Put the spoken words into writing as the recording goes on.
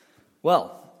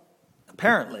Well,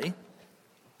 apparently,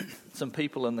 some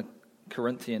people in the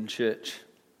Corinthian church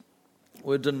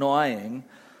were denying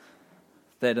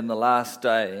that in the last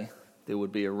day there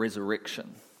would be a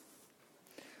resurrection.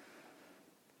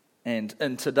 And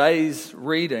in today's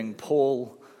reading,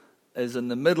 Paul is in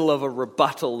the middle of a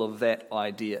rebuttal of that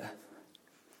idea.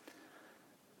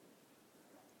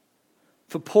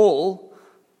 For Paul,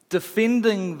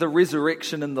 defending the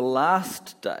resurrection in the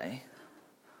last day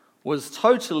was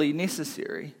totally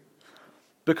necessary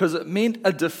because it meant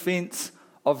a defense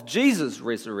of Jesus'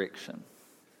 resurrection.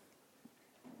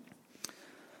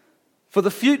 For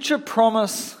the future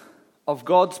promise of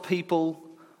God's people,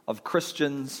 of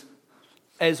Christians,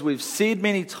 as we've said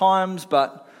many times,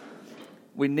 but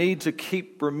we need to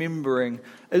keep remembering,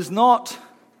 is not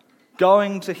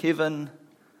going to heaven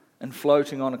and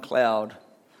floating on a cloud.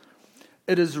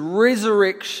 It is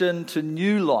resurrection to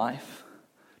new life,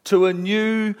 to a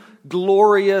new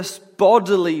glorious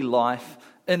bodily life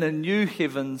in a new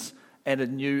heavens and a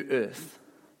new earth.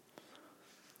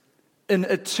 In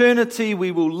eternity, we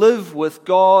will live with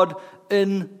God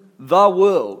in the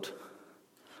world,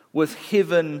 with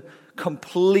heaven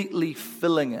completely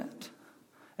filling it,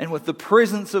 and with the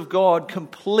presence of God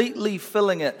completely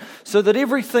filling it, so that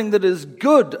everything that is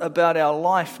good about our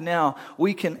life now,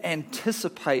 we can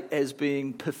anticipate as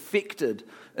being perfected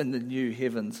in the new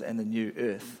heavens and the new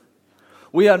earth.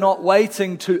 We are not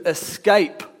waiting to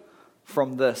escape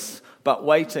from this, but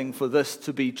waiting for this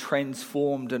to be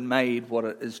transformed and made what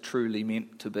it is truly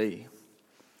meant to be.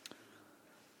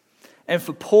 And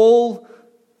for Paul,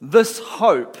 this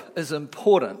hope is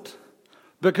important,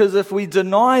 because if we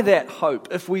deny that hope,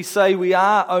 if we say we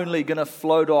are only going to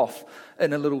float off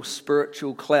in a little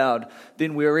spiritual cloud,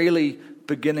 then we're really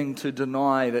beginning to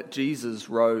deny that Jesus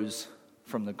rose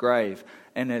from the grave.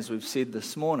 And as we've said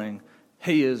this morning,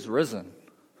 He is risen.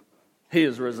 He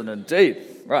is risen indeed.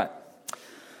 Right.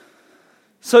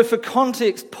 So for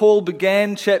context, Paul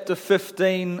began chapter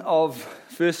 15 of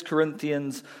 1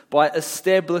 Corinthians by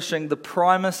establishing the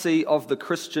primacy of the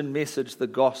Christian message, the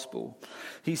gospel.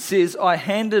 He says, I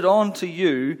handed on to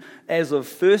you as of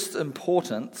first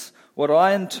importance what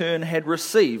I in turn had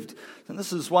received. And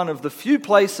this is one of the few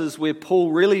places where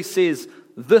Paul really says,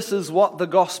 this is what the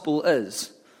gospel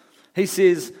is. He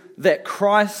says that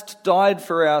Christ died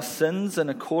for our sins in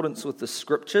accordance with the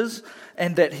scriptures,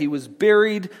 and that He was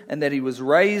buried, and that He was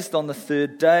raised on the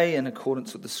third day in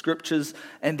accordance with the scriptures,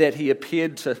 and that He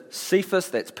appeared to Cephas,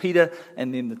 that's Peter,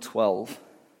 and then the 12.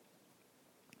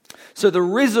 So the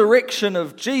resurrection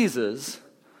of Jesus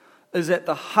is at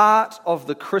the heart of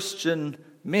the Christian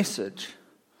message.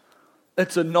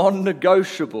 It's a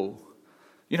non-negotiable.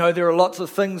 You know, there are lots of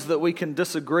things that we can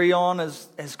disagree on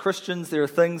as Christians. There are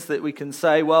things that we can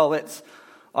say, well,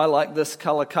 I like this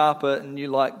color carpet and you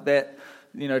like that,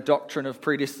 doctrine of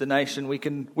predestination. We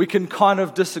can kind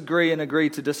of disagree and agree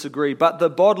to disagree, but the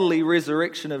bodily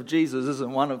resurrection of Jesus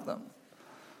isn't one of them.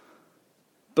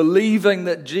 Believing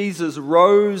that Jesus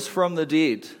rose from the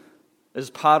dead is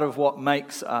part of what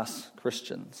makes us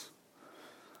Christians.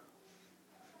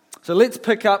 So let's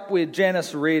pick up where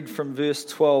Janice read from verse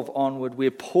 12 onward,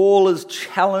 where Paul is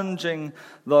challenging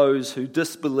those who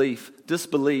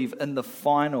disbelieve in the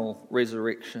final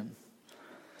resurrection.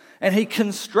 And he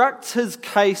constructs his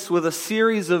case with a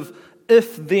series of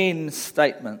if-then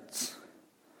statements.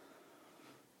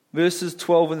 Verses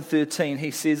 12 and 13,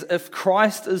 he says, if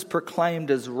Christ is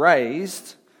proclaimed as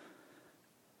raised,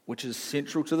 which is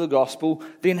central to the gospel,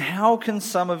 then how can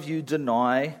some of you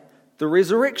deny the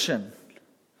resurrection?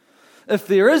 If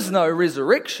there is no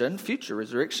resurrection, future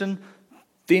resurrection,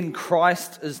 then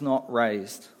Christ is not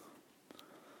raised.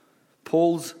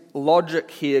 Paul's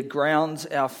logic here grounds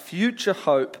our future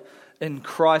hope in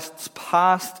Christ's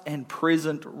past and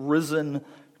present risen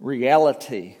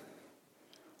reality.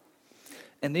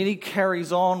 And then he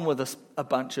carries on with a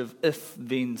bunch of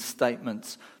if-then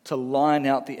statements to line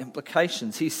out the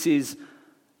implications. He says,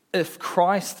 if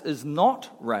Christ is not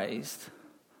raised,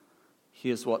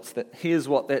 here's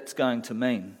what that's going to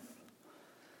mean.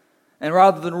 And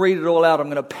rather than read it all out,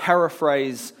 I'm going to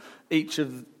paraphrase each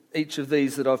of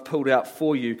these that I've pulled out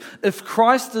for you. If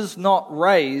Christ is not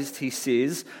raised, he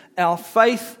says, our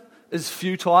faith is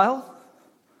futile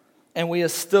and we are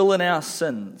still in our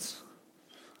sins.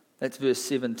 That's verse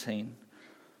 17.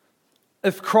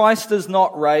 If Christ is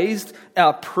not raised,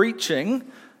 our preaching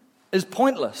is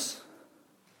pointless.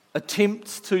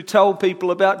 Attempts to tell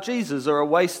people about Jesus are a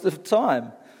waste of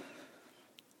time.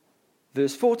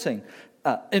 Verse 14.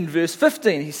 In verse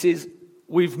 15, he says,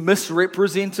 we've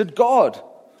misrepresented God.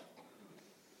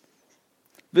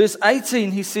 Verse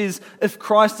 18, he says, if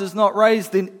Christ is not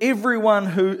raised, then everyone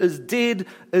who is dead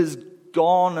is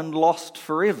gone and lost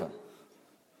forever.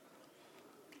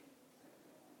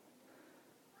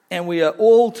 And we are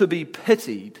all to be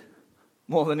pitied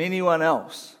more than anyone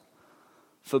else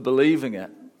for believing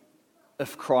it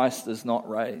if Christ is not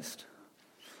raised.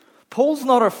 Paul's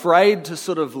not afraid to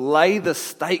sort of lay the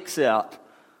stakes out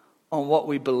on what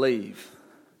we believe.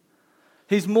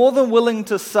 He's more than willing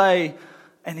to say,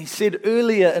 and he said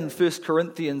earlier in 1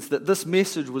 Corinthians that this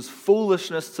message was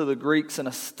foolishness to the Greeks and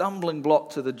a stumbling block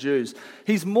to the Jews.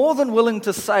 He's more than willing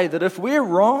to say that if we're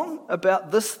wrong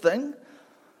about this thing,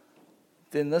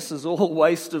 then this is all a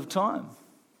waste of time.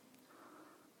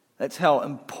 That's how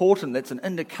important, that's an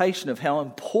indication of how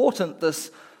important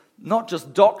this, not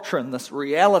just doctrine, this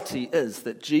reality is,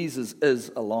 that Jesus is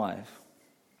alive.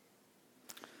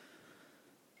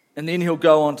 And then he'll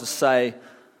go on to say,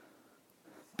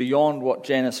 beyond what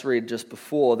Janice read just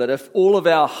before, that if all of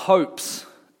our hopes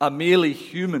are merely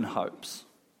human hopes,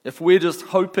 if we're just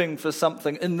hoping for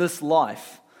something in this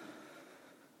life,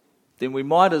 then we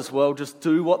might as well just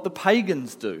do what the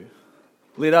pagans do.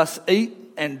 Let us eat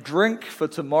and drink, for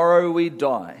tomorrow we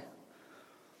die.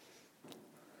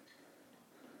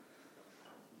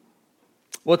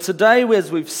 Well, today,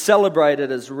 as we've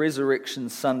celebrated as Resurrection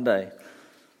Sunday,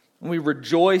 we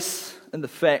rejoice in the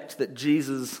fact that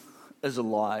Jesus is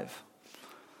alive.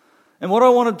 And what I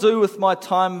want to do with my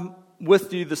time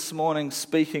with you this morning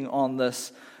speaking on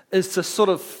this is to sort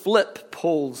of flip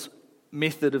Paul's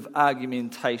method of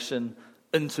argumentation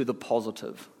into the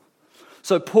positive.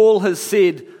 So Paul has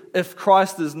said, if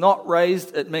Christ is not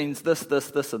raised, it means this,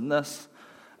 and this.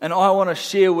 And I want to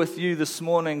share with you this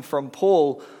morning from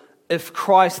Paul, if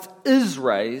Christ is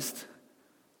raised,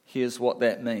 here's what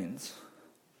that means.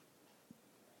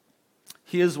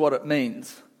 Here's what it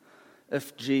means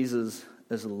if Jesus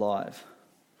is alive.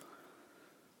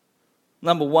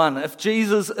 Number one, if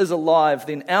Jesus is alive,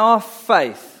 then our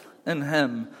faith in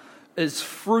him is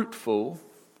fruitful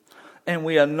and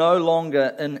we are no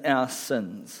longer in our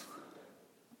sins.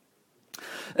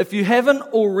 If you haven't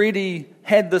already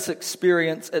had this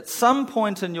experience, at some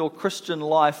point in your Christian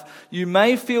life, you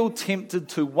may feel tempted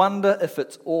to wonder if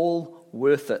it's all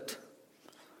worth it.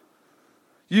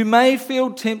 You may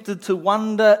feel tempted to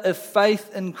wonder if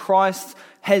faith in Christ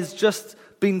has just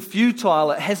been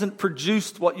futile. It hasn't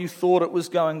produced what you thought it was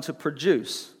going to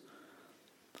produce.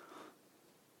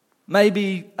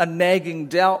 Maybe a nagging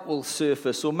doubt will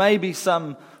surface, or maybe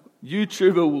some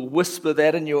YouTuber will whisper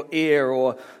that in your ear,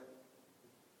 or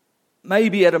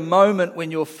maybe at a moment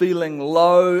when you're feeling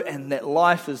low and that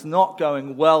life is not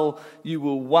going well, you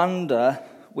will wonder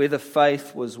whether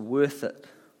faith was worth it.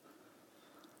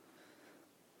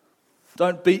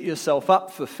 Don't beat yourself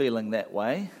up for feeling that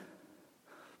way.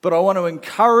 But I want to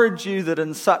encourage you that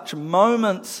in such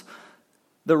moments,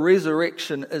 the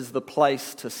resurrection is the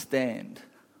place to stand.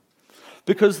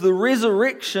 Because the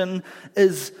resurrection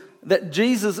is that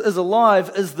Jesus is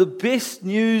alive is the best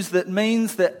news that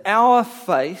means that our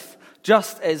faith,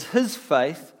 just as his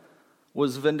faith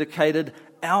was vindicated,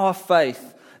 our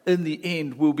faith in the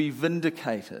end will be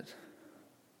vindicated.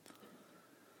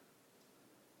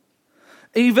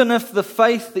 Even if the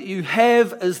faith that you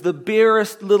have is the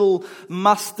barest little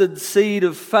mustard seed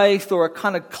of faith, or a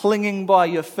kind of clinging by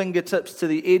your fingertips to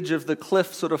the edge of the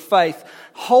cliff sort of faith,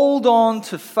 hold on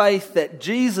to faith that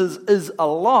Jesus is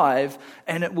alive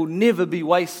and it will never be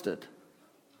wasted.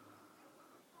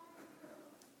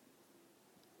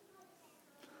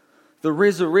 The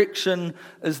resurrection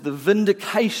is the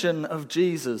vindication of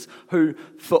Jesus, who,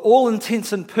 for all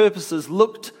intents and purposes,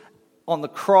 looked on the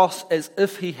cross as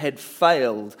if he had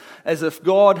failed, as if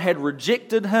God had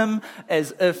rejected him,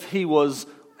 as if he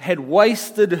had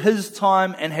wasted his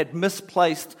time and had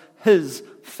misplaced his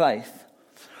faith.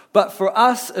 But for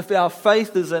us, if our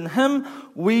faith is in him,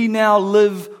 we now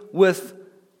live with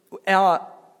our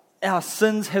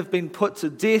sins have been put to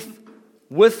death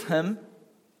with him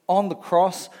on the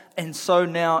cross, and so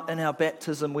now in our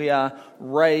baptism we are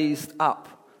raised up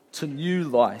to new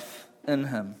life in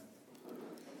him.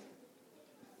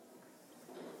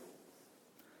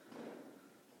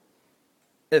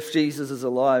 If Jesus is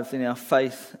alive, then our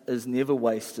faith is never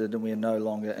wasted and we are no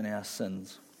longer in our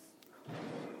sins.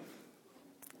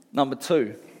 Number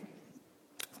two,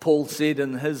 Paul said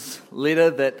in his letter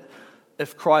that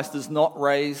if Christ is not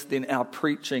raised, then our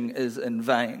preaching is in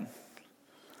vain.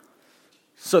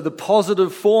 So the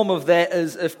positive form of that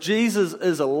is, if Jesus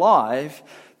is alive,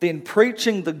 then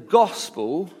preaching the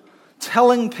gospel,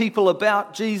 telling people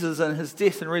about Jesus and his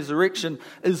death and resurrection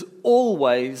is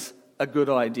always a good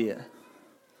idea.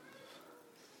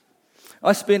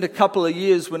 I spent a couple of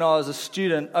years when I was a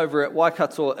student over at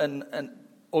Waikato in an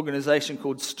organisation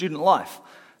called Student Life.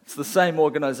 It's the same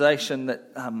organisation that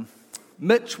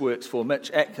Mitch works for,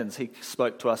 Mitch Atkins. He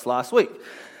spoke to us last week.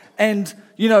 And,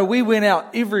 we went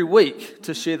out every week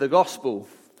to share the gospel.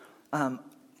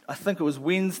 I think it was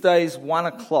Wednesdays, 1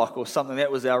 o'clock or something.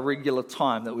 That was our regular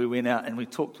time that we went out and we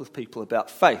talked with people about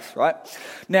faith, right?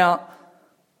 Now,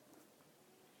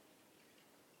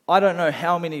 I don't know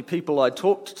how many people I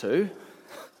talked to.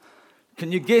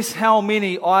 Can you guess how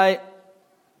many I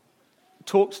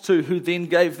talked to who then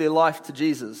gave their life to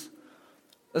Jesus?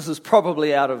 This is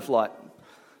probably out of like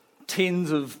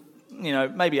tens of,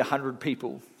 maybe 100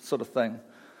 people sort of thing.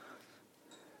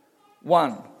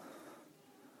 One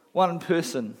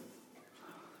person.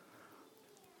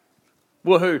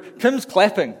 Woohoo. Kim's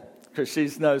clapping because she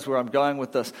knows where I'm going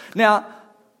with this. Now,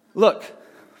 look,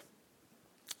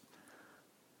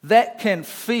 that can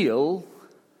feel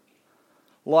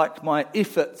like my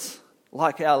efforts,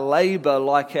 like our labour,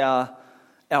 like our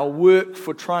work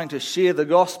for trying to share the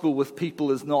gospel with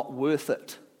people is not worth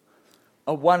it.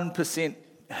 A 1%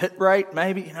 hit rate,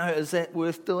 maybe, is that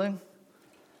worth doing?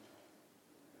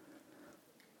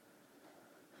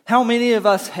 How many of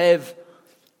us have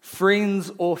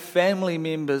friends or family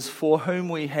members for whom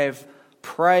we have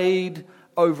prayed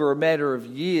over a matter of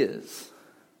years,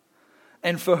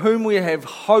 and for whom we have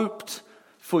hoped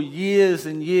for years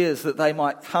and years that they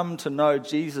might come to know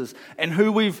Jesus, and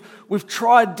who we've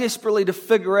tried desperately to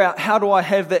figure out, how do I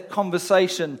have that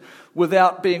conversation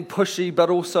without being pushy, but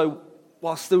also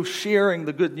while still sharing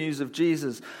the good news of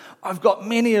Jesus? I've got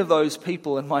many of those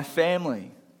people in my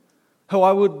family who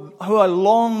I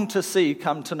long to see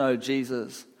come to know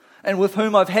Jesus, and with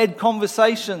whom I've had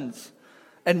conversations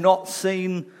and not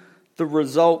seen the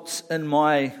results in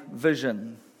my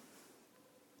vision.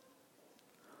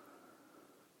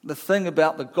 The thing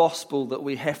about the gospel that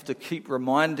we have to keep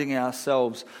reminding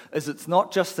ourselves is it's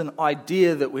not just an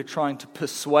idea that we're trying to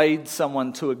persuade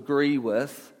someone to agree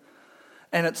with,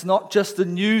 and it's not just a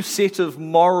new set of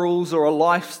morals or a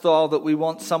lifestyle that we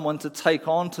want someone to take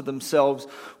on to themselves.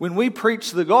 When we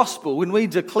preach the gospel, when we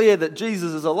declare that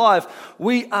Jesus is alive,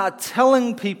 we are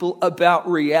telling people about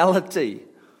reality.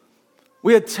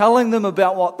 We are telling them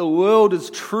about what the world is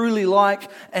truly like,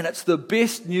 and it's the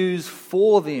best news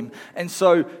for them. And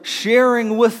so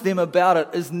sharing with them about it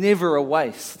is never a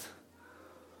waste,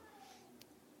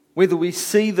 whether we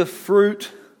see the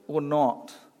fruit or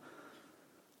not.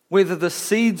 Whether the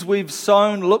seeds we've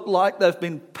sown look like they've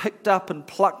been picked up and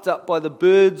plucked up by the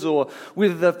birds, or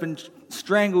whether they've been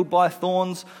strangled by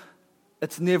thorns,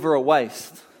 it's never a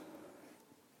waste.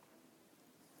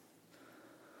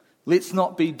 Let's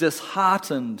not be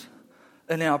disheartened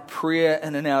in our prayer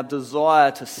and in our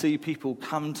desire to see people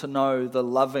come to know the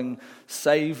loving,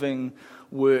 saving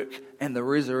work and the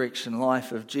resurrection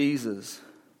life of Jesus.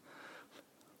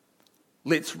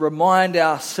 Let's remind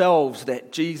ourselves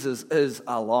that Jesus is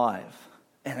alive,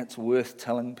 and it's worth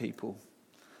telling people.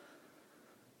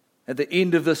 At the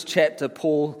end of this chapter,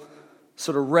 Paul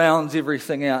sort of rounds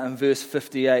everything out in verse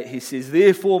 58. He says,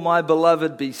 "Therefore, my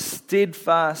beloved, be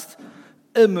steadfast,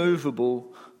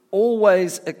 immovable,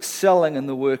 always excelling in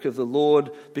the work of the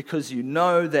Lord, because you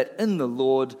know that in the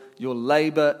Lord your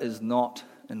labor is not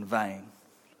in vain."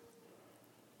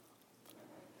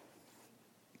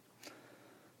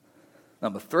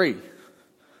 Number 3,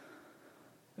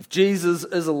 if Jesus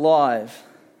is alive,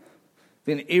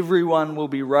 then everyone will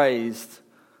be raised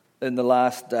in the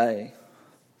last day.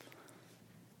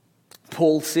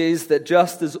 Paul says that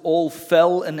just as all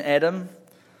fell in Adam,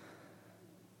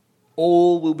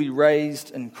 all will be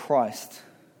raised in Christ.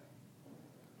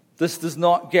 This does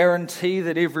not guarantee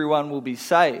that everyone will be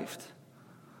saved,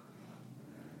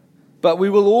 but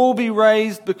we will all be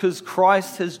raised because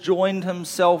Christ has joined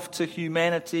himself to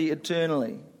humanity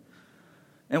eternally.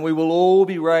 And we will all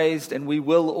be raised, and we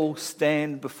will all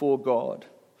stand before God.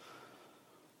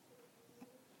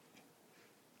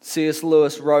 C.S.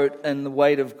 Lewis wrote in The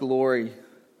Weight of Glory,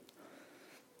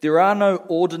 "There are no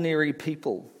ordinary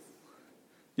people.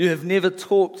 You have never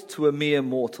talked to a mere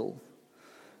mortal.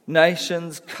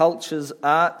 Nations, cultures,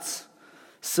 arts,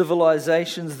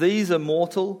 civilizations, these are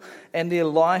mortal, and their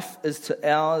life is to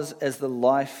ours as the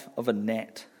life of a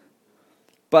gnat.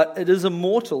 But it is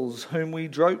immortals whom we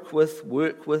joke with,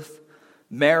 work with,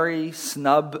 marry,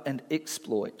 snub, and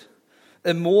exploit.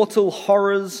 Immortal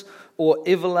horrors or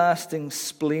everlasting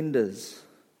splendors.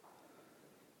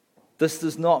 This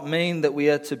does not mean that we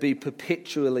are to be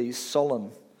perpetually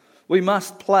solemn. We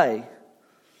must play,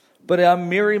 but our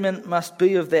merriment must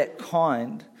be of that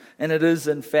kind, and it is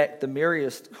in fact the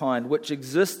merriest kind, which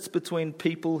exists between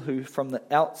people who from the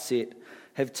outset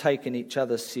have taken each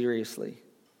other seriously.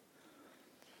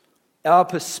 Our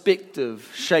perspective,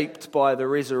 shaped by the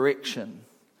resurrection,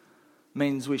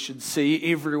 means we should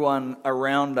see everyone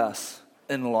around us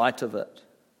in light of it.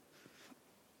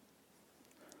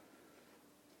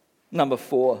 Number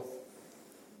 4.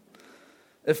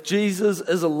 If Jesus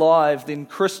is alive, then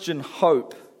Christian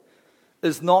hope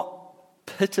is not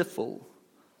pitiful.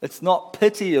 It's not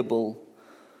pitiable,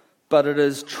 but it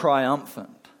is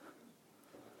triumphant.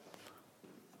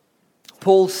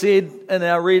 Paul said in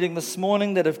our reading this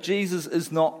morning that if Jesus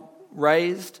is not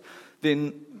raised,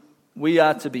 then we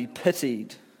are to be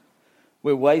pitied.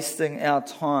 We're wasting our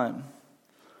time.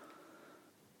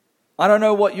 I don't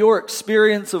know what your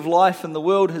experience of life in the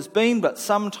world has been, but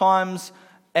sometimes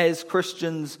as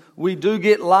Christians we do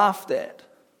get laughed at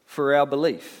for our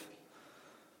belief.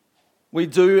 We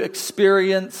do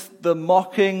experience the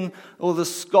mocking or the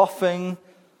scoffing.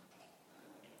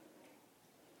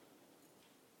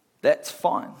 That's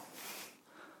fine.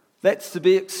 That's to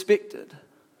be expected.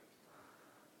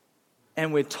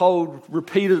 And we're told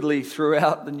repeatedly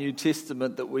throughout the New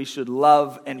Testament that we should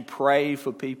love and pray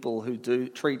for people who do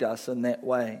treat us in that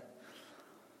way.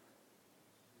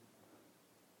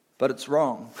 But it's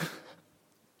wrong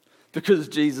because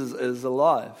Jesus is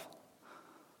alive.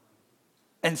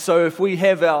 And so if we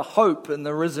have our hope in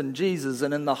the risen Jesus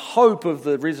and in the hope of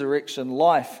the resurrection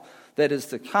life that is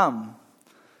to come,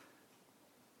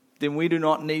 then we do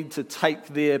not need to take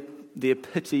their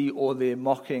pity or their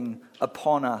mocking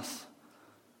upon us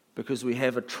because we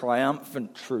have a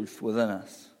triumphant truth within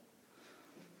us.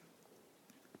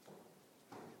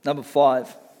 Number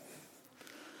 5.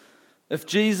 If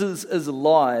Jesus is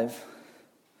alive,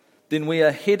 then we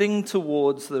are heading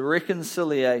towards the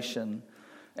reconciliation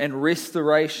and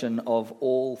restoration of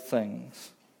all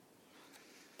things.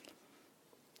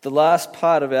 The last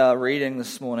part of our reading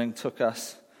this morning took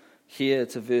us here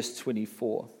to verse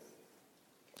 24.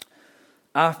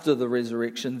 After the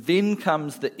resurrection, then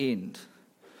comes the end,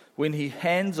 when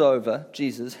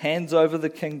Jesus hands over the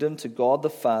kingdom to God the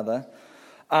Father,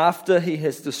 after he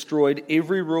has destroyed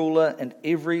every ruler and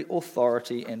every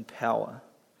authority and power.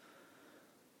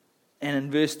 And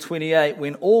in verse 28,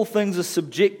 when all things are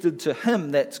subjected to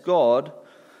him, that's God,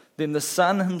 then the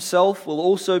Son himself will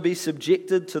also be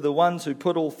subjected to the ones who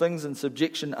put all things in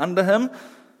subjection under him,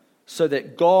 so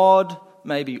that God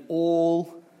may be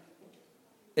all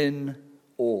in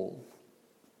all.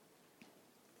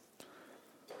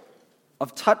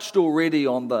 I've touched already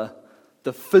on the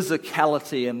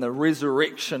physicality and the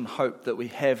resurrection hope that we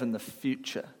have in the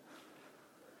future.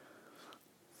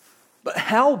 But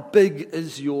how big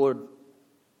is your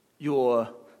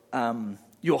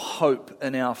hope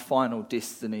in our final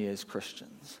destiny as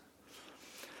Christians?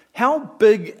 How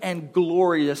big and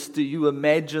glorious do you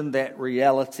imagine that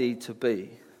reality to be?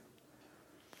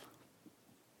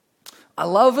 I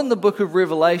love in the book of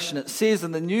Revelation, it says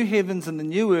in the new heavens and the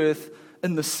new earth,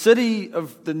 in the city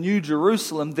of the New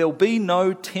Jerusalem, there'll be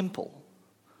no temple.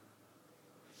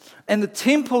 And the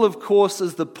temple, of course,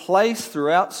 is the place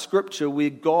throughout Scripture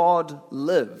where God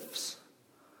lives.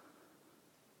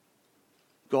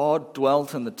 God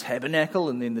dwelt in the tabernacle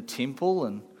and then the temple,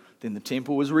 and then the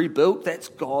temple was rebuilt. That's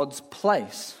God's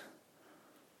place.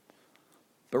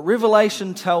 But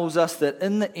Revelation tells us that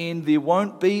in the end there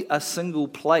won't be a single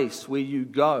place where you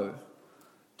go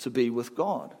to be with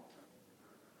God,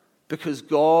 because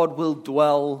God will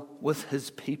dwell with his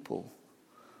people.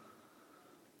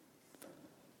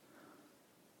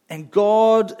 And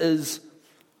God is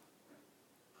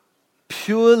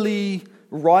purely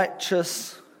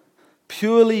righteous,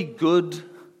 purely good.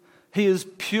 He is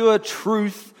pure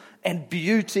truth and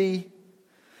beauty.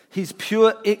 He's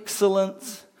pure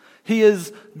excellence. He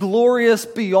is glorious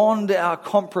beyond our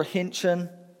comprehension.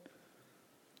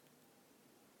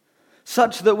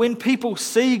 Such that when people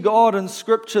see God in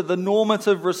Scripture, the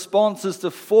normative response is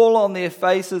to fall on their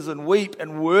faces and weep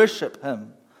and worship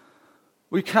him.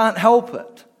 We can't help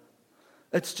it.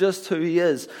 It's just who he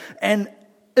is. And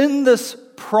in this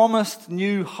promised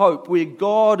new hope where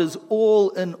God is all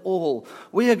in all,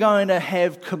 we are going to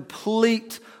have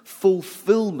complete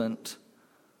fulfillment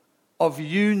of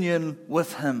union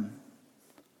with him.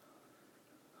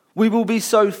 We will be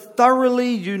so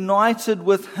thoroughly united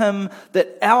with him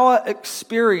that our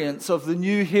experience of the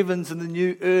new heavens and the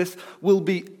new earth will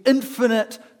be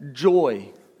infinite joy,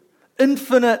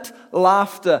 infinite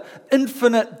laughter,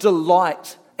 infinite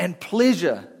delight and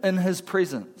pleasure in his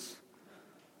presence.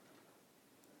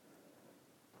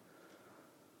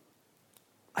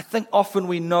 I think often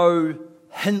we know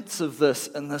hints of this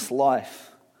in this life.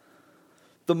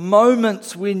 The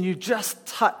moments when you just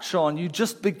touch on, you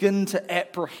just begin to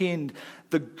apprehend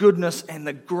the goodness and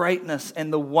the greatness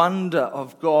and the wonder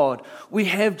of God. We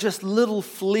have just little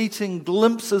fleeting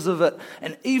glimpses of it,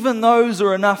 and even those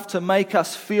are enough to make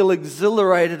us feel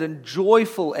exhilarated and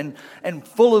joyful and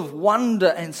full of wonder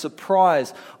and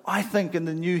surprise. I think in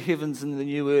the new heavens and the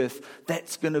new earth,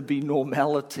 that's going to be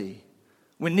normality.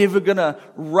 We're never going to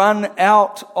run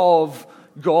out of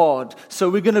God. So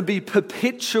we're going to be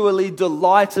perpetually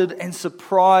delighted and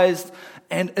surprised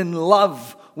and in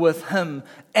love with Him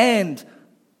and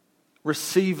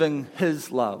receiving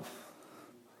His love.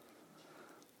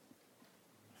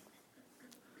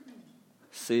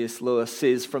 C.S. Lewis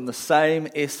says from the same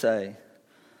essay,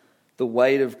 The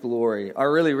Weight of Glory. I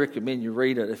really recommend you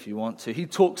read it if you want to. He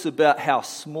talks about how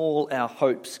small our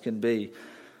hopes can be.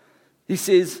 He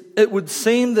says, it would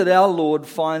seem that our Lord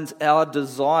finds our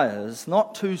desires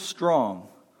not too strong,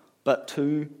 but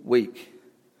too weak.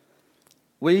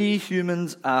 We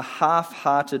humans are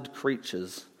half-hearted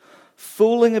creatures,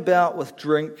 fooling about with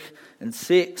drink and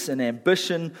sex and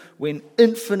ambition when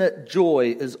infinite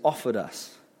joy is offered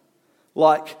us.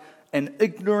 Like an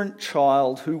ignorant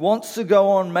child who wants to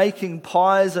go on making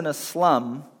pies in a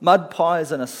slum, mud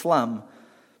pies in a slum,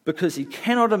 because he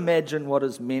cannot imagine what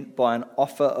is meant by an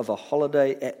offer of a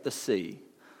holiday at the sea.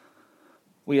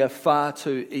 We are far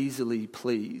too easily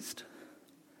pleased.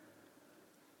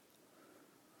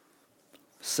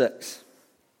 6.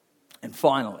 And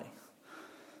finally,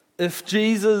 if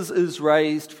Jesus is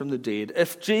raised from the dead,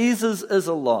 if Jesus is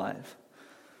alive,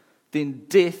 then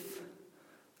death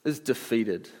is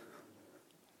defeated.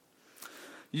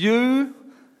 You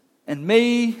and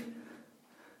me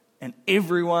and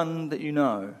everyone that you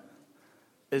know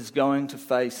is going to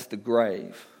face the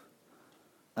grave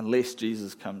unless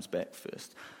Jesus comes back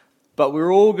first. But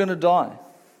we're all going to die.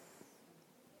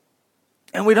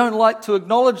 And we don't like to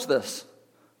acknowledge this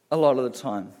a lot of the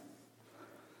time.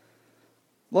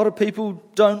 A lot of people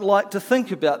don't like to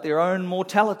think about their own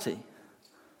mortality.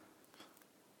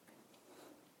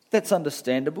 That's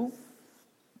understandable.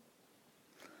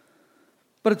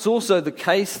 But it's also the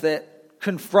case that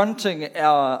confronting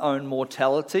our own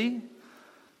mortality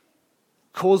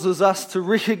causes us to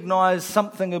recognize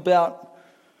something about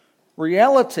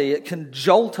reality. It can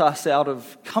jolt us out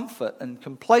of comfort and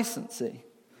complacency.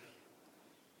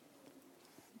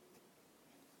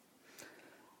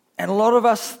 And a lot of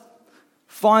us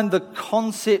find the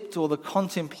concept or the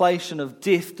contemplation of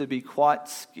death to be quite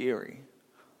scary.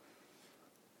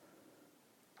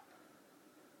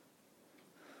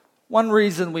 One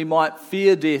reason we might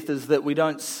fear death is that we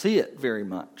don't see it very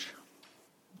much.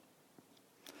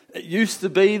 It used to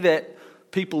be that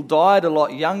people died a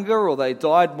lot younger, or they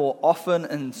died more often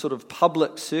in sort of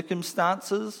public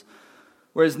circumstances,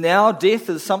 whereas now death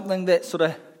is something that sort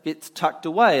of gets tucked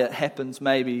away. It happens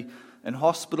maybe in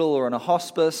hospital or in a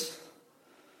hospice.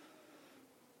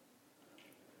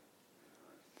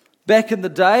 Back in the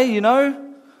day,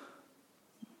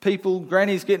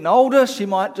 granny's getting older, she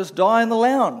might just die in the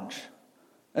lounge.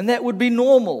 And that would be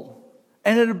normal.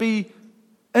 And it would be,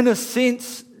 in a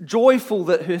sense, joyful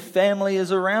that her family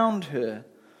is around her.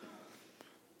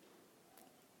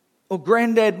 Or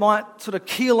granddad might sort of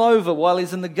keel over while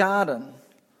he's in the garden.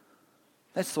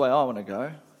 That's the way I want to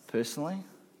go, personally.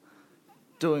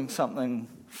 Doing something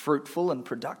fruitful and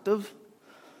productive.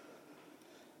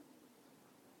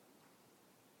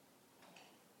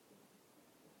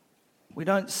 We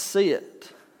don't see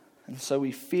it, and so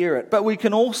we fear it. But we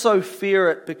can also fear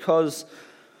it because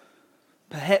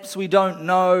perhaps we don't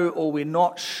know, or we're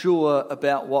not sure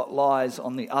about what lies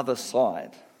on the other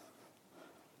side.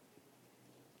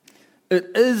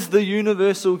 It is the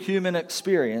universal human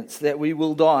experience that we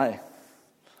will die.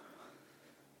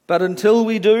 But until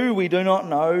we do not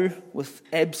know with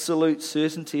absolute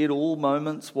certainty at all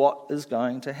moments what is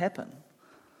going to happen.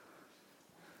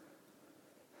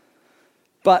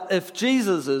 But if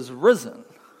Jesus is risen,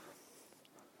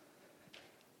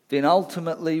 then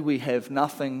ultimately we have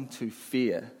nothing to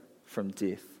fear from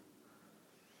death.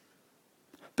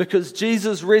 Because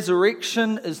Jesus'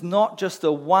 resurrection is not just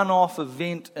a one-off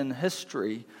event in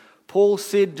history. Paul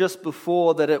said just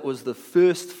before that it was the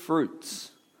first fruits.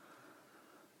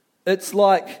 It's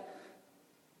like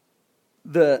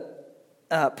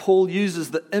Paul uses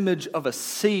the image of a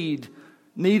seed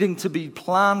needing to be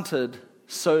planted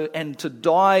and to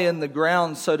die in the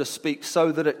ground, so to speak,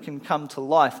 so that it can come to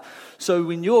life. So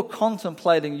when you're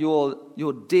contemplating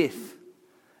your death,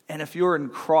 and if you're in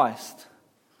Christ,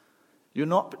 you're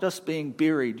not just being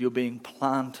buried, you're being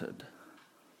planted.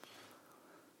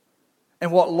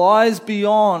 And what lies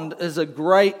beyond is a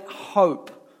great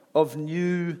hope of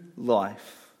new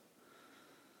life.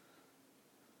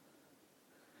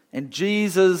 And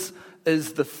Jesus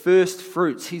is the first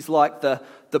fruits. He's like the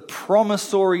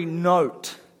promissory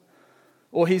note,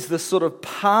 or he's the sort of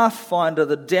pathfinder,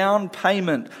 the down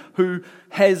payment, who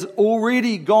has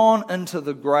already gone into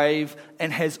the grave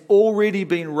and has already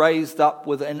been raised up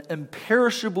with an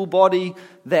imperishable body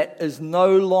that is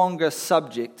no longer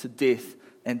subject to death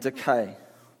and decay.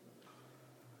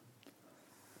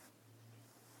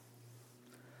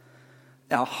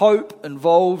 Our hope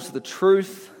involves the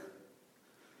truth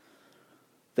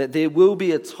that there will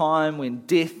be a time when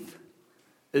death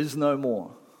is no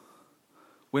more.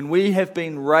 When we have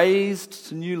been raised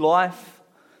to new life,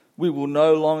 we will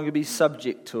no longer be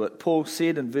subject to it. Paul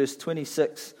said in verse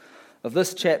 26 of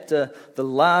this chapter, the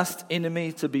last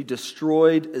enemy to be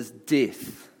destroyed is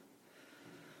death.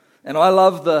 And I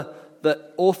love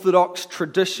the orthodox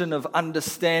tradition of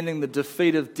understanding the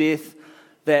defeat of death,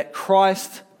 that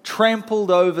Christ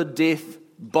trampled over death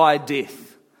by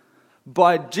death.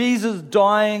 By Jesus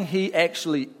dying, he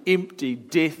actually emptied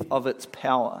death of its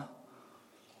power.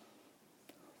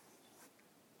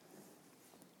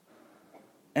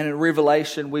 And in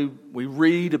Revelation, we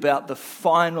read about the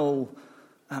final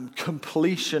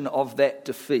completion of that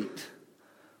defeat,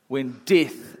 when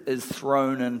death is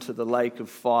thrown into the lake of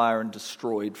fire and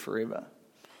destroyed forever.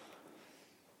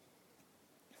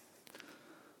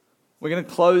 We're going to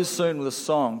close soon with a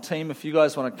song. Team, if you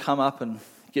guys want to come up and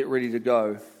get ready to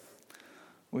go,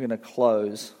 we're going to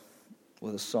close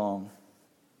with a song.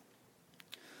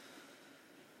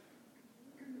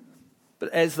 But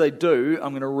as they do,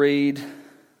 I'm going to read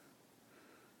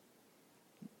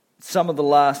some of the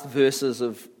last verses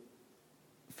of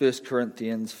 1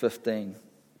 Corinthians 15,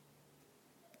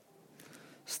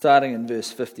 starting in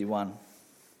verse 51.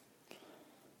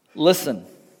 Listen,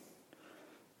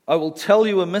 I will tell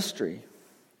you a mystery.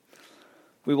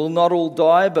 We will not all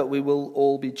die, but we will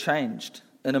all be changed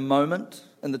in a moment,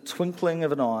 in the twinkling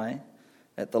of an eye,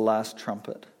 at the last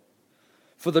trumpet.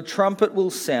 For the trumpet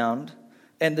will sound,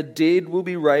 and the dead will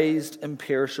be raised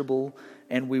imperishable,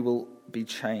 and we will be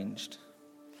changed.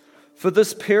 For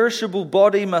this perishable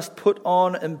body must put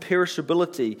on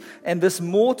imperishability, and this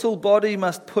mortal body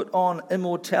must put on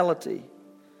immortality.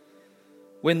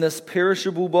 When this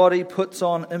perishable body puts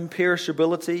on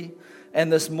imperishability,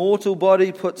 and this mortal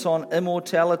body puts on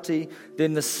immortality,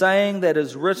 then the saying that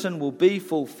is written will be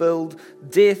fulfilled: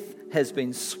 death has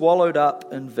been swallowed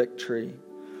up in victory.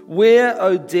 Where,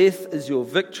 O death, is your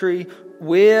victory?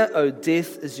 Where, O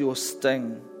death, is your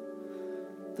sting?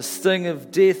 The sting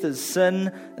of death is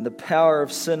sin, and the power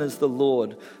of sin is the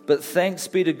Lord. But thanks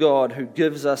be to God who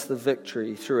gives us the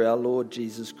victory through our Lord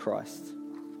Jesus Christ.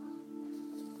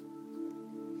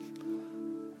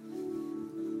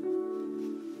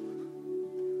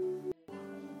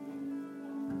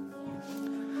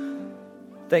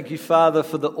 Thank you, Father,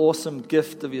 for the awesome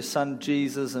gift of your Son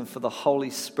Jesus and for the Holy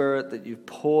Spirit that you've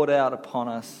poured out upon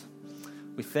us.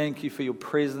 We thank you for your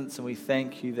presence, and we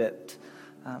thank you that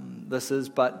this is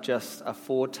but just a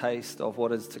foretaste of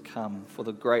what is to come. For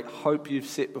the great hope you've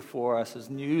set before us is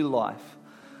new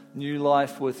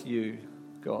life with you,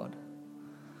 God.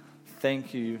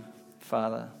 Thank you,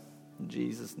 Father, in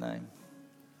Jesus' name.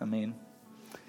 Amen.